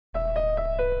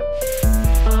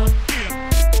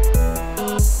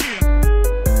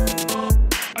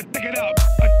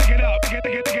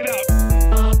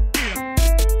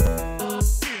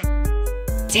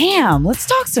Damn, let's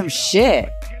talk some shit.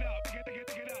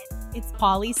 It's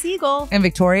Polly Siegel And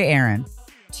Victoria Aaron.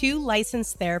 Two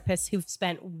licensed therapists who've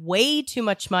spent way too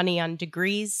much money on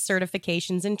degrees,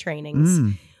 certifications, and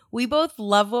trainings. We both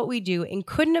love what we do and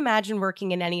couldn't imagine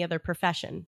working in any other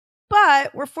profession.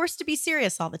 But we're forced to be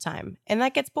serious all the time, and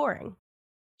that gets boring.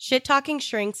 Shit Talking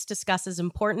Shrinks discusses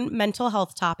important mental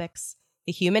health topics,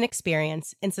 the human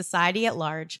experience, and society at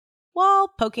large, while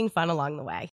poking fun along the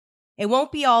way. It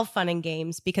won't be all fun and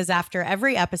games because after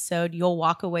every episode, you'll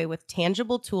walk away with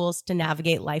tangible tools to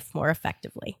navigate life more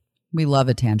effectively. We love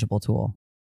a tangible tool.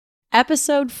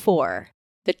 Episode 4,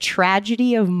 The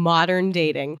Tragedy of Modern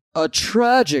Dating. A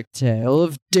tragic tale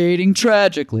of dating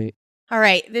tragically. All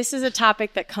right, this is a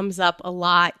topic that comes up a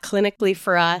lot clinically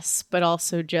for us, but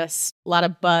also just a lot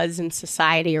of buzz in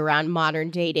society around modern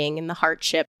dating and the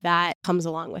hardship that comes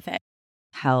along with it.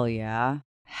 Hell yeah.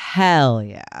 Hell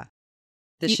yeah.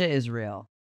 This shit is real.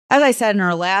 As I said in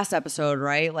our last episode,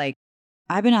 right? Like,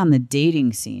 I've been on the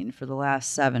dating scene for the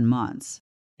last 7 months.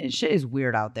 And shit is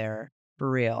weird out there, for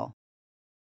real.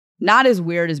 Not as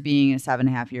weird as being in a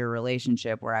 7.5-year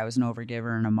relationship where I was an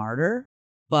overgiver and a martyr,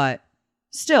 but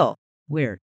still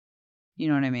weird. You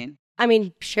know what I mean? I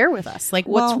mean, share with us. Like,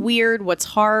 what's weird, what's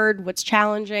hard, what's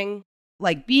challenging?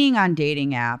 Like being on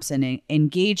dating apps and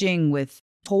engaging with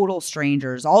total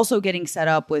strangers, also getting set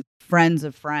up with friends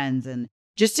of friends and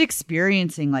just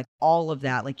experiencing like all of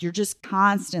that. Like you're just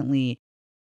constantly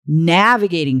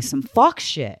navigating some fuck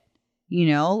shit. You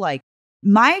know, like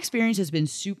my experience has been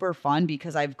super fun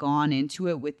because I've gone into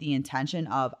it with the intention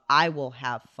of I will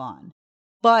have fun.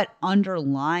 But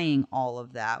underlying all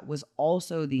of that was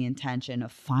also the intention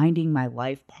of finding my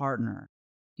life partner.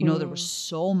 You know, there was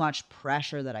so much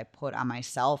pressure that I put on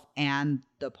myself and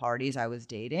the parties I was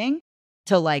dating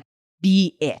to like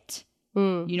be it.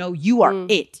 You know, you are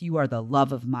it. You are the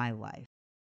love of my life.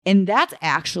 And that's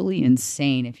actually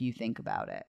insane if you think about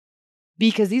it.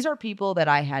 Because these are people that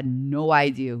I had no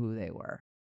idea who they were.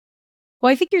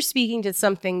 Well, I think you're speaking to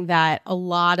something that a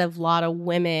lot of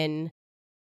women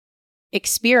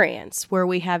experience, where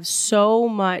we have so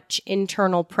much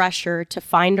internal pressure to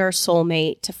find our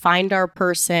soulmate, to find our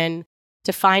person,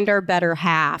 to find our better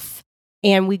half.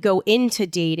 And we go into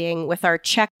dating with our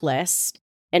checklist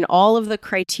and all of the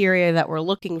criteria that we're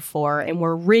looking for, and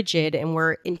we're rigid and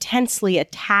we're intensely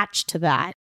attached to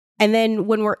that. And then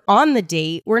when we're on the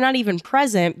date, we're not even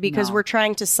present because we're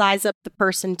trying to size up the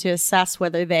person to assess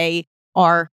whether they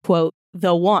are, quote,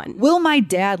 the one. Will my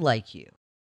dad like you?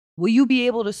 Will you be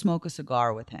able to smoke a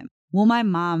cigar with him? Will my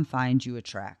mom find you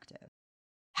attractive?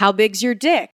 How big's your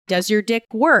dick? Does your dick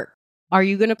work? Are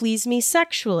you going to please me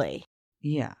sexually?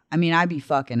 Yeah. I mean, I'd be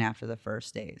fucking after the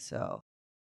first date, so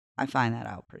I find that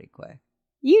out pretty quick.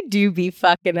 You do be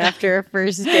fucking after a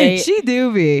first date. She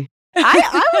do be.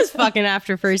 I was fucking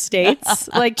after first dates,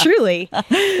 like truly. But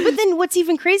then what's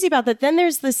even crazy about that, then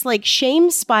there's this like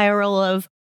shame spiral of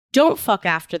don't fuck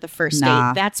after the first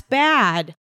date. That's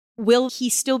bad. Will he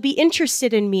still be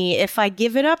interested in me if I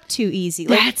give it up too easy?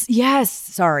 Like, yes.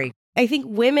 Sorry. I think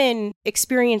women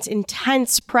experience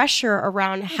intense pressure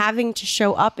around having to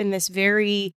show up in this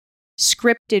very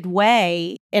scripted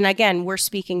way. And again, we're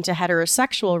speaking to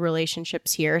heterosexual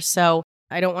relationships here. So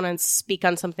I don't want to speak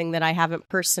on something that I haven't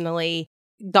personally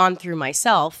gone through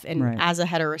myself. And as a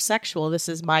heterosexual, this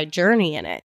is my journey in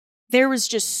it. There was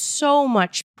just so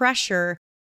much pressure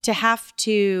to have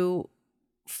to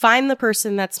find the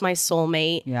person that's my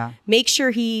soulmate, make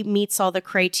sure he meets all the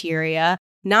criteria,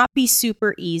 not be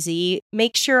super easy,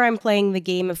 make sure I'm playing the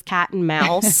game of cat and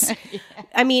mouse.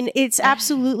 I mean, it's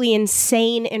absolutely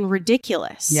insane and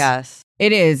ridiculous. Yes,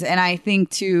 it is. And I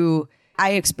think too,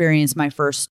 I experienced my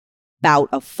first bout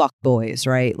of fuckboys,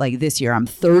 right? Like this year, I'm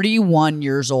 31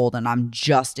 years old and I'm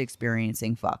just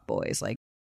experiencing fuckboys, like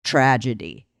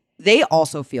tragedy. They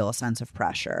also feel a sense of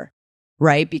pressure,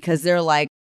 right? Because they're like,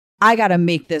 I got to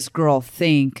make this girl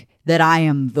think that I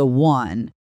am the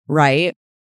one, right?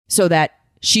 So that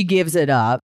she gives it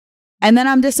up. And then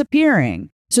I'm disappearing.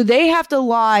 So they have to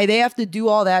lie. They have to do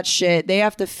all that shit. They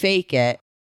have to fake it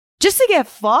just to get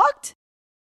fucked.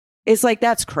 It's like,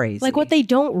 that's crazy. Like what they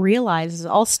don't realize is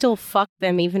I'll still fuck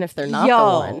them even if they're not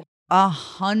the one.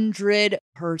 100%.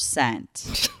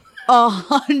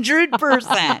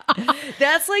 100%.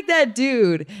 That's like that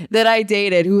dude that I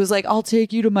dated who was like, I'll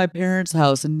take you to my parents'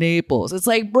 house in Naples. It's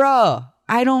like, bro,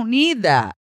 I don't need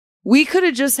that. We could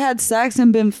have just had sex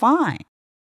and been fine.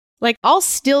 Like, I'll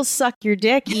still suck your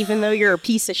dick even though you're a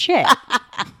piece of shit.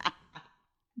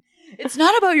 It's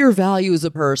not about your value as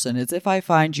a person. It's if I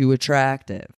find you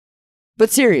attractive. But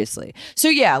seriously. So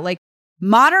yeah, like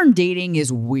modern dating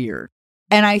is weird.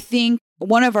 And I think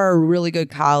one of our really good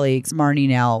colleagues,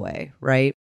 Marnie Alloway,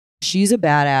 right? She's a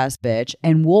badass bitch,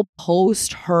 and we'll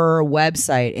post her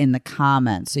website in the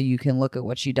comments so you can look at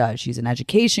what she does. She's an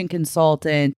education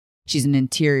consultant. She's an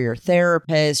interior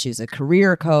therapist. She's a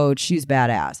career coach. She's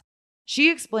badass. She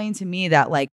explained to me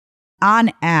that like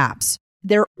on apps,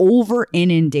 they're over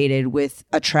inundated with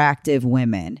attractive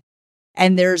women.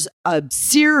 And there's a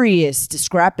serious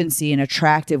discrepancy in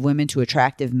attractive women to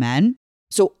attractive men.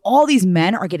 So all these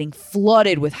men are getting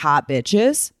flooded with hot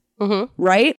bitches,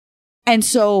 right? And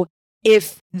so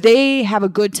if they have a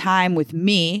good time with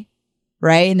me,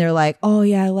 right? And they're like, oh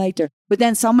yeah, I liked her. But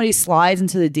then somebody slides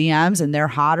into the DMs and they're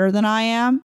hotter than I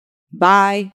am.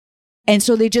 Bye. And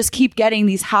so they just keep getting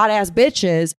these hot ass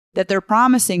bitches that they're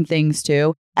promising things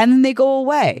to, and then they go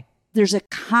away. There's a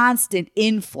constant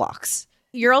influx.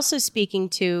 You're also speaking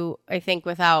to, I think,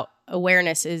 without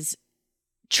awareness, is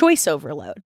choice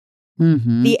overload.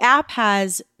 The app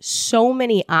has so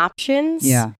many options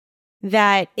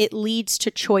that it leads to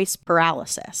choice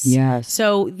paralysis. Yes.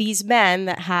 So these men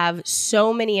that have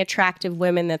so many attractive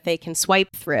women that they can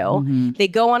swipe through, they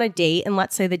go on a date, and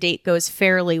let's say the date goes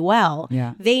fairly well.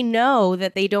 They know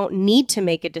that they don't need to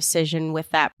make a decision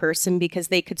with that person because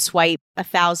they could swipe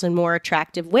 1,000 more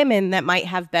attractive women that might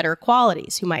have better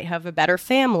qualities, who might have a better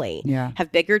family,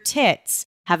 have bigger tits,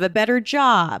 have a better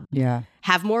job,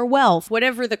 have more wealth,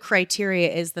 whatever the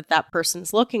criteria is that that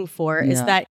person's looking for, is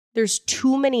that there's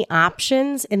too many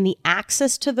options, and the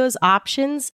access to those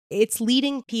options, it's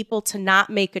leading people to not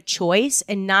make a choice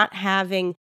and not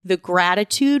having the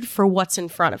gratitude for what's in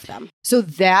front of them. So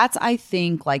that's, I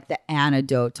think, like the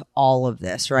antidote to all of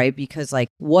this, right? Because like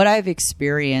what I've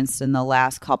experienced in the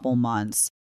last couple months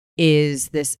is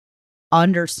this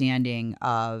understanding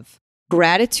of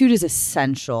gratitude is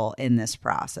essential in this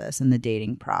process, in the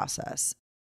dating process.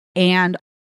 And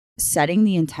setting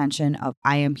the intention of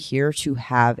I am here to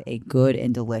have a good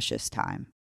and delicious time.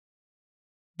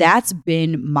 That's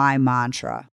been my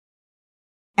mantra.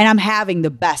 And I'm having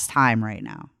the best time right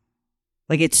now.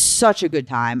 Like it's such a good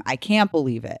time. I can't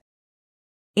believe it.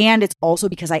 And it's also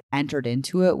because I entered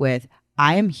into it with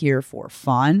I am here for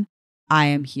fun. I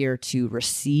am here to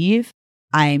receive.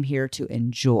 I am here to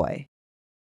enjoy.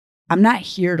 I'm not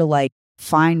here to like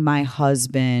find my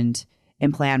husband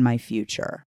and plan my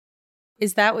future.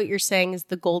 Is that what you're saying is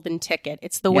the golden ticket?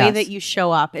 It's the way that you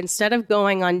show up. Instead of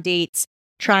going on dates,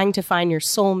 trying to find your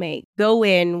soulmate, go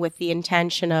in with the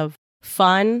intention of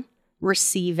fun,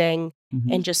 receiving,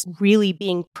 and just really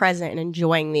being present and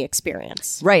enjoying the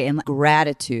experience. Right. And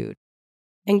gratitude.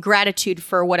 And gratitude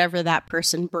for whatever that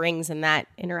person brings in that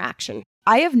interaction.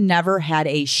 I have never had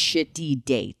a shitty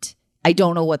date. I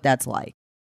don't know what that's like.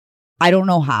 I don't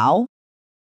know how.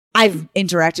 I've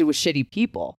interacted with shitty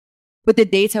people. But the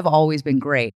dates have always been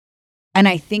great. And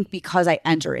I think because I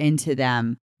enter into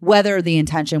them, whether the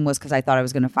intention was because I thought I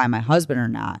was going to find my husband or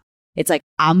not, it's like,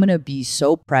 I'm going to be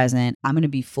so present. I'm going to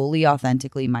be fully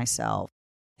authentically myself.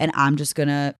 And I'm just going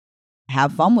to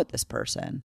have fun with this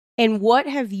person. And what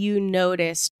have you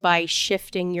noticed by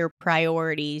shifting your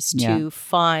priorities to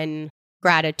fun,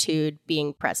 gratitude,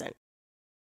 being present?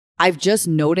 I've just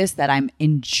noticed that I'm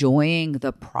enjoying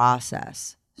the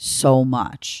process so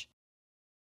much.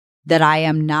 That I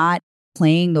am not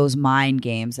playing those mind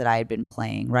games that I had been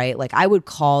playing, right? Like I would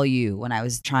call you when I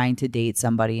was trying to date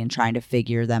somebody and trying to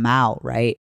figure them out,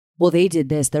 right? Well, they did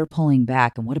this, they're pulling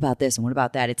back. And what about this? And what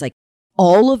about that? It's like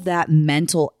all of that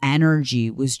mental energy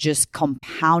was just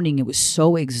compounding. It was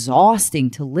so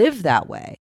exhausting to live that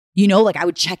way. You know, like I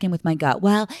would check in with my gut.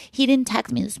 Well, he didn't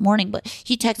text me this morning, but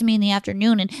he texted me in the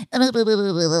afternoon and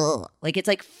like it's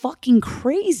like fucking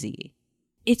crazy.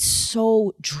 It's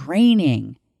so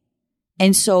draining.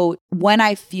 And so when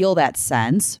I feel that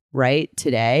sense, right,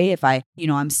 today, if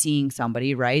I'm seeing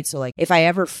somebody, right? So like if I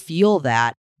ever feel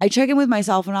that, I check in with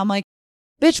myself and I'm like,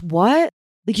 bitch, what?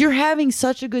 Like you're having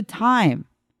such a good time,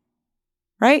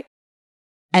 right?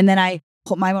 And then I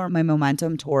put my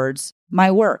momentum towards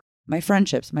my work, my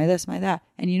friendships, my this, my that.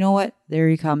 And you know what? There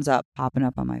he comes up, popping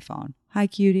up on my phone. Hi,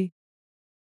 cutie.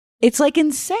 It's like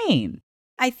insane.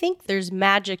 I think there's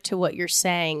magic to what you're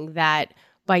saying, that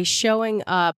by showing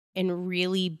up and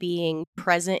really being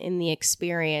present in the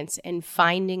experience and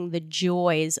finding the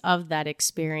joys of that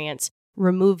experience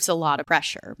removes a lot of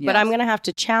pressure. Yes. But I'm going to have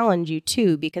to challenge you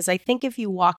too, because I think if you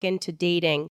walk into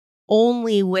dating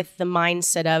only with the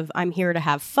mindset of I'm here to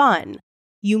have fun,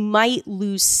 you might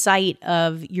lose sight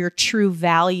of your true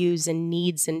values and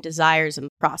needs and desires in the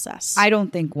process. I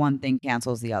don't think one thing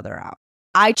cancels the other out.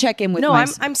 I check in with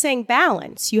I'm saying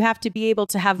balance. You have to be able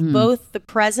to have both the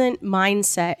present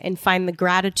mindset and find the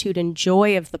gratitude and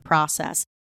joy of the process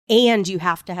And you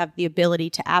have to have the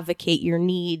ability to advocate your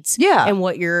needs and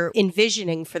what you're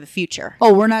envisioning for the future.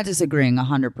 Oh, we're not disagreeing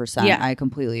 100%. Yeah. I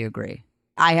completely agree.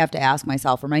 I have to ask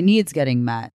myself, are my needs getting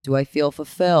met? Do I feel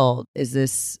fulfilled? Is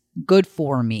this good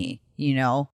for me? You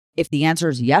know, if the answer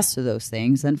is yes to those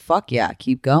things, then fuck yeah,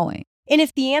 keep going. And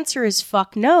if the answer is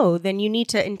fuck no, then you need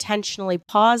to intentionally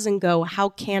pause and go, how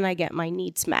can I get my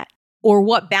needs met? Or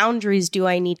what boundaries do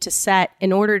I need to set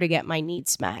in order to get my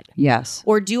needs met? Yes.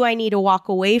 Or do I need to walk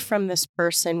away from this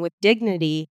person with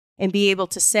dignity and be able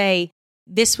to say,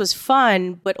 this was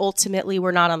fun, but ultimately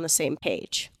we're not on the same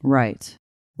page? Right.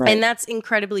 And that's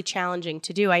incredibly challenging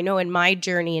to do. I know in my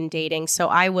journey in dating, so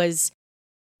I was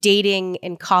dating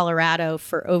in Colorado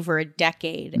for over a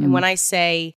decade. And when I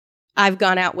say I've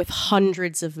gone out with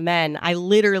hundreds of men, I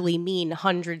literally mean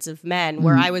hundreds of men,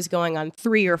 where I was going on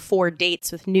 3 or 4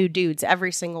 dates with new dudes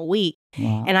every single week.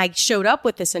 Wow. And I showed up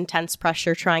with this intense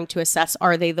pressure trying to assess,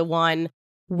 are they the one?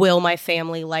 Will my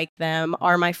family like them?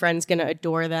 Are my friends going to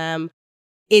adore them?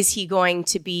 Is he going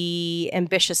to be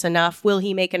ambitious enough? Will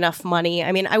he make enough money?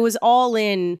 I mean, I was all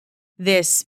in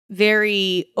this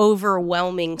very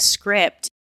overwhelming script,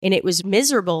 and it was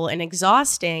miserable and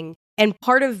exhausting. And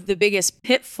part of the biggest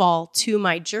pitfall to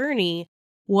my journey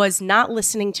was not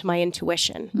listening to my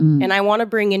intuition. And I want to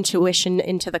bring intuition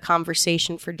into the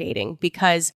conversation for dating,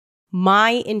 because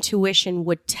my intuition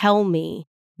would tell me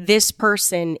this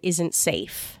person isn't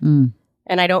safe.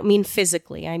 And I don't mean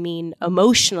physically. I mean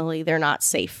emotionally, they're not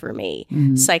safe for me.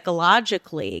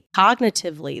 Psychologically,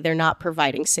 cognitively, they're not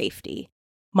providing safety.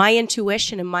 My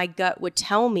intuition and my gut would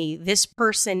tell me this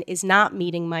person is not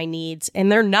meeting my needs,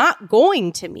 and they're not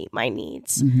going to meet my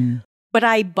needs. But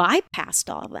I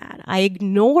bypassed all that. I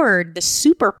ignored the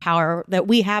superpower that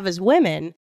we have as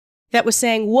women that was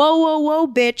saying, whoa, whoa, whoa,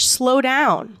 bitch, slow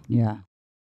down. Yeah.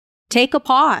 Take a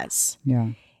pause. Yeah.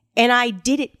 And I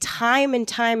did it time and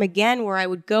time again, where I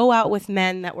would go out with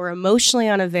men that were emotionally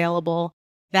unavailable,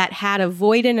 that had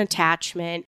avoidant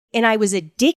attachment, and I was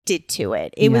addicted to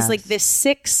it. It was like this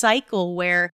sick cycle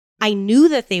where I knew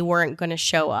that they weren't going to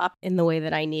show up in the way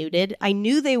that I needed. I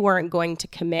knew they weren't going to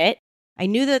commit. I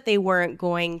knew that they weren't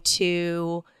going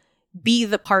to be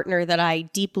the partner that I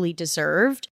deeply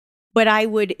deserved. But I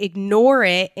would ignore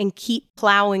it and keep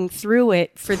plowing through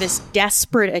it for this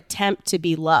desperate attempt to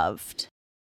be loved.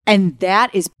 And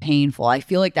that is painful. I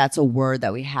feel like that's a word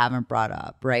that we haven't brought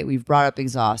up, right? We've brought up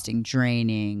exhausting,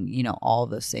 draining, you know, all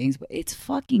those things, but it's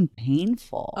fucking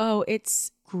painful. Oh,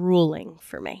 it's grueling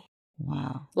for me.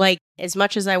 Wow. Like, as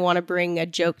much as I want to bring a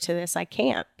joke to this, I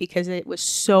can't, because it was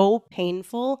so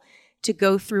painful to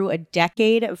go through a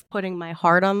decade of putting my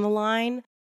heart on the line,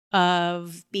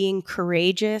 of being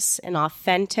courageous and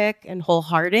authentic and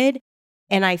wholehearted.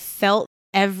 And I felt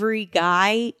every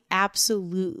guy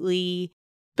absolutely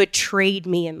betrayed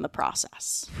me in the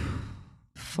process.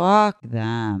 Fuck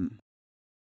them.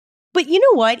 But you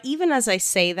know what? Even as I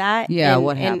say that,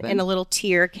 what happened? And a little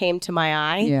tear came to my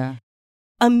eye. Yeah.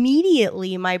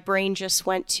 Immediately, my brain just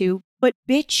went to, but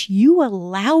bitch, you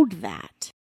allowed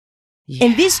that. Yeah.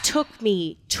 And this took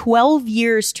me 12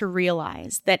 years to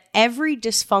realize that every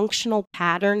dysfunctional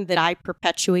pattern that I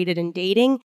perpetuated in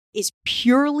dating is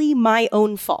purely my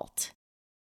own fault.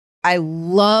 I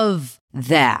love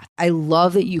that. I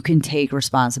love that you can take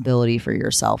responsibility for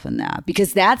yourself in that,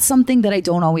 because that's something that I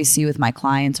don't always see with my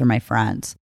clients or my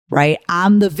friends, right?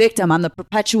 I'm the victim. I'm the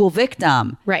perpetual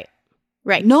victim. Right.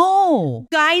 Right. No.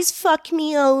 Guys fuck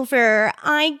me over.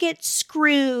 I get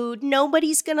screwed.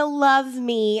 Nobody's going to love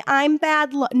me. I'm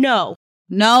bad. No.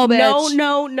 No, bitch.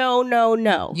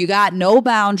 No. You got no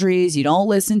boundaries. You don't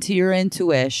listen to your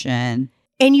intuition.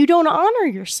 And you don't honor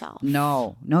yourself.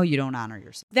 No, you don't honor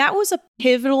yourself. That was a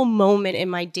pivotal moment in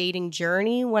my dating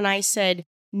journey when I said,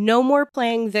 no more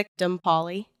playing victim,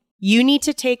 Polly. You need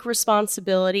to take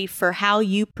responsibility for how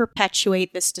you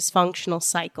perpetuate this dysfunctional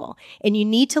cycle. And you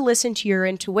need to listen to your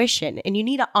intuition. And you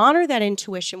need to honor that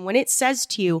intuition when it says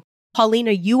to you,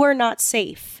 Paulina, you are not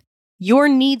safe. Your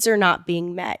needs are not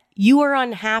being met. You are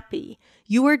unhappy.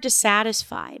 You are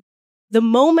dissatisfied. The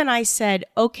moment I said,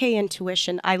 okay,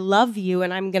 intuition, I love you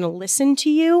and I'm going to listen to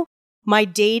you, my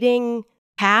dating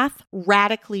path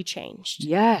radically changed.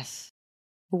 Yes.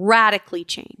 Radically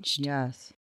changed.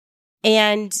 Yes.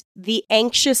 And the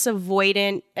anxious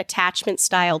avoidant attachment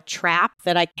style trap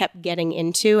that I kept getting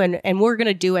into, and we're going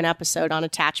to do an episode on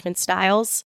attachment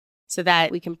styles so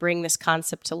that we can bring this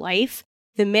concept to life.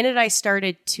 The minute I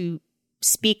started to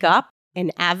speak up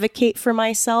and advocate for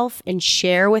myself and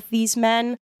share with these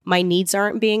men, my needs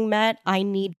aren't being met, I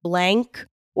need blank,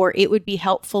 or it would be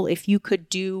helpful if you could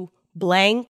do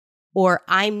blank, or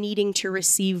I'm needing to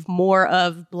receive more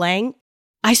of blank,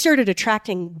 I started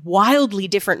attracting wildly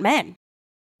different men.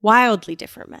 Wildly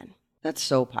different men. That's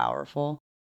so powerful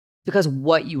because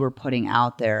what you were putting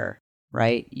out there,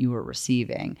 right, you were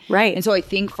receiving. Right. And so I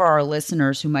think for our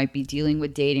listeners who might be dealing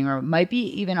with dating or might be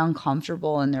even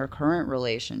uncomfortable in their current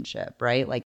relationship, right?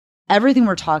 Like everything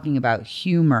we're talking about,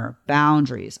 humor,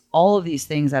 boundaries, all of these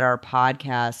things that our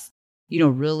podcast,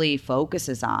 really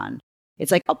focuses on.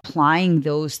 It's like applying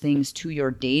those things to your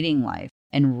dating life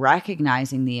and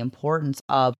recognizing the importance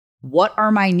of what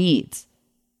are my needs?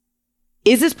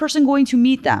 Is this person going to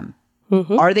meet them?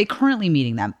 Mm-hmm. Are they currently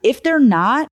meeting them? If they're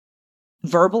not,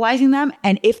 verbalizing them.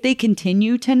 And if they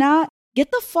continue to not,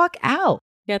 get the fuck out.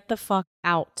 Get the fuck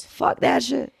out. Fuck that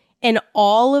shit. And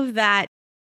all of that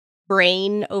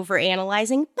brain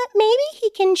overanalyzing, but maybe he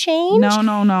can change. No.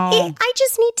 I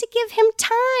just need to give him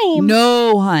time.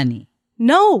 No, honey.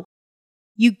 No.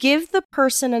 You give the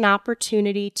person an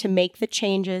opportunity to make the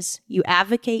changes. You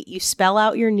advocate, you spell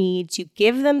out your needs, you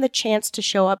give them the chance to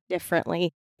show up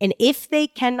differently. And if they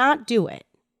cannot do it,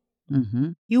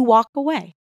 you walk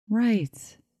away.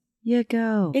 Right. You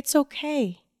go. It's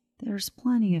okay. There's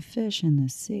plenty of fish in the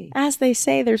sea. As they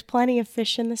say, there's plenty of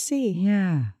fish in the sea.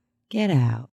 Yeah. Get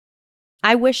out.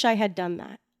 I wish I had done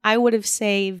that. I would have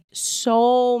saved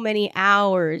so many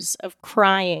hours of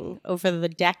crying over the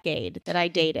decade that I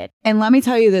dated. And let me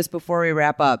tell you this before we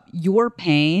wrap up. Your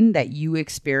pain that you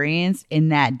experienced in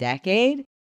that decade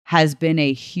has been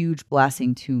a huge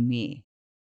blessing to me.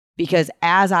 Because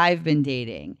as I've been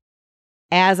dating,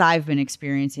 as I've been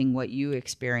experiencing what you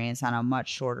experience on a much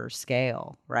shorter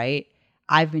scale, right?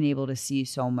 I've been able to see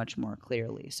so much more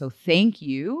clearly. So thank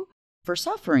you for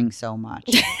suffering so much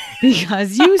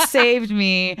because you saved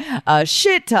me a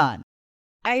shit ton.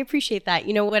 I appreciate that.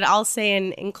 You know, what I'll say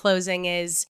in closing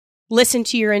is listen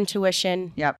to your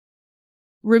intuition. Yep.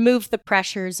 Remove the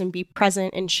pressures and be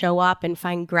present and show up and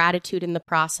find gratitude in the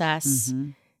process.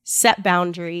 Set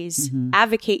boundaries,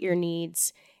 advocate your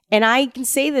needs. And I can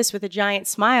say this with a giant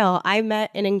smile. I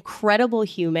met an incredible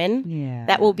human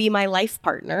that will be my life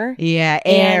partner. Yeah,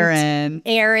 Aaron.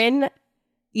 Aaron.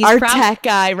 Our tech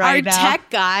guy right now. Our tech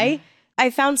guy. I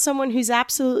found someone who's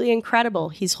absolutely incredible.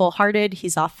 He's wholehearted.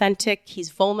 He's authentic. He's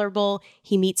vulnerable.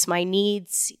 He meets my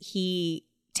needs. He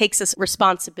takes us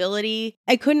responsibility.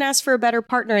 I couldn't ask for a better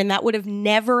partner, and that would have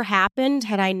never happened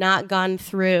had I not gone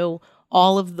through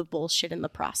all of the bullshit in the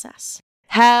process.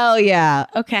 Hell yeah.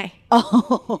 Okay.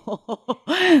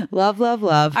 Oh, love.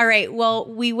 All right. Well,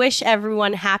 we wish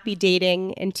everyone happy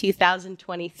dating in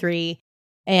 2023,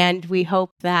 and we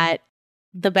hope that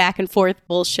the back and forth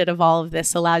bullshit of all of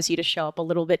this allows you to show up a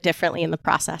little bit differently in the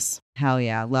process. Hell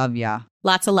yeah. Love ya.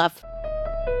 Lots of love.